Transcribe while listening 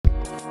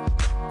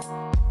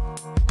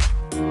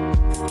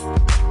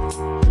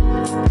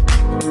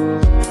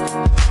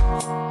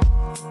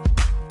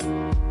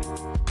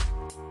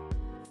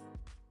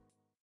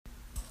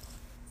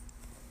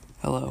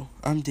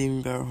I'm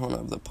Damien Barahona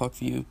of the Puck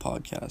View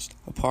podcast,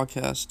 a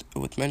podcast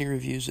with many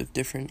reviews of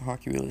different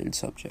hockey-related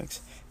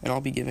subjects, and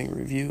I'll be giving a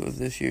review of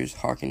this year's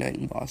Hockey Night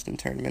in Boston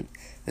tournament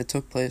that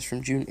took place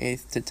from June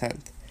 8th to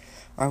 10th.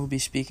 I will be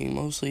speaking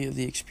mostly of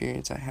the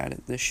experience I had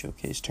at this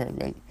showcase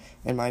tournament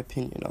and my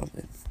opinion of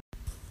it.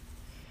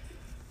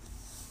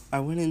 I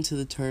went into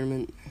the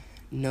tournament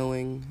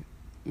knowing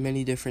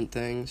many different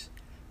things.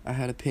 I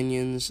had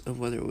opinions of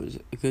whether it was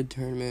a good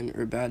tournament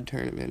or a bad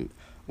tournament,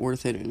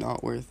 worth it or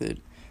not worth it.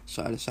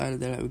 So I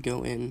decided that I would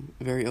go in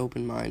very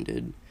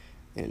open-minded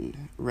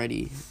and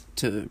ready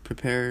to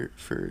prepare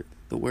for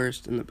the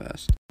worst and the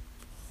best.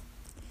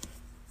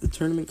 The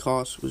tournament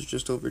cost was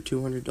just over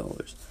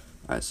 $200.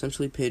 I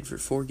essentially paid for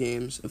 4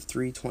 games of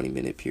 3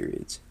 20-minute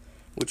periods,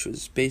 which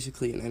was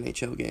basically an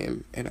NHL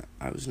game, and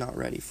I was not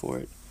ready for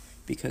it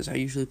because I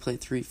usually play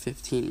 3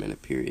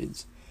 15-minute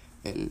periods,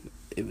 and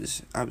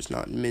I was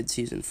not in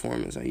mid-season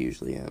form as I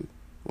usually am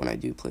when I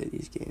do play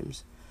these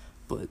games.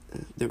 But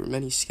there were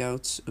many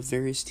scouts of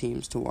various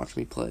teams to watch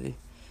me play,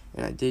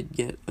 and I did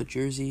get a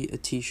jersey, a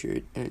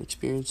t-shirt, and an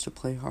experience to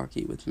play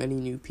hockey with many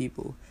new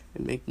people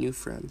and make new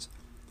friends.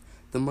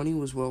 The money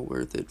was well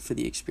worth it for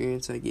the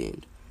experience I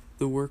gained.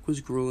 The work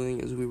was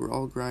grueling as we were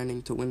all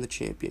grinding to win the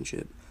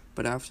championship,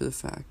 but after the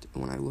fact,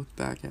 when I looked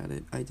back at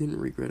it, I didn't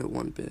regret it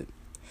one bit.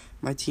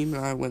 My team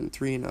and I went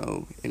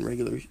 3-0 in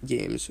regular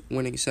games,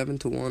 winning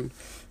 7-1,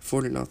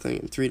 4-0,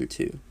 and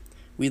 3-2.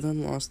 We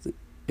then lost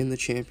in the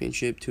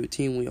championship to a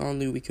team we all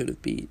knew we could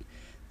have beat,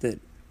 that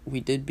we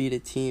did beat a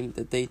team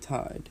that they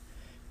tied,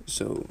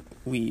 so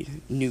we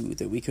knew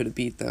that we could have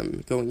beat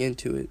them going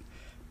into it,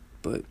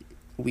 but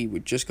we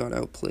just got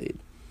outplayed.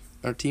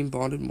 Our team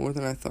bonded more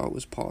than I thought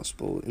was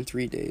possible in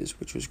 3 days,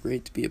 which was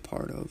great to be a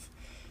part of,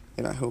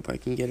 and I hope I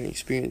can get an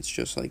experience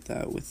just like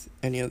that with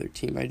any other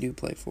team I do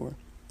play for.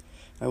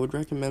 I would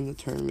recommend the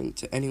tournament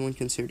to anyone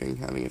considering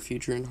having a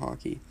future in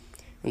hockey,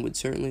 and would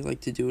certainly like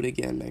to do it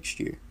again next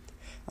year.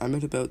 I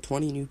met about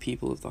 20 new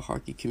people of the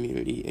hockey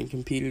community and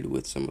competed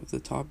with some of the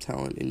top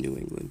talent in New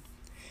England.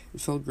 It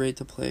felt great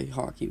to play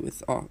hockey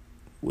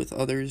with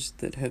others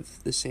that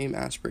have the same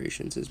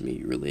aspirations as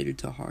me related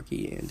to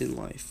hockey and in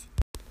life.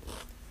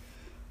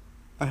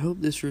 I hope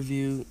this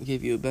review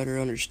gave you a better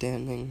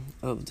understanding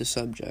of the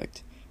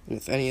subject, and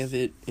if any of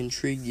it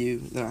intrigued you,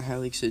 then I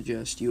highly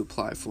suggest you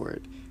apply for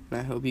it, and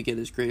I hope you get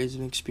as great as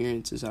an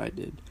experience as I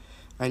did.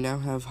 I now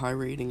have high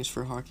ratings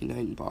for Hockey Night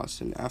in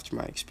Boston after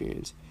my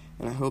experience,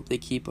 and I hope they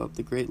keep up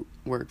the great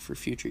work for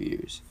future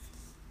years.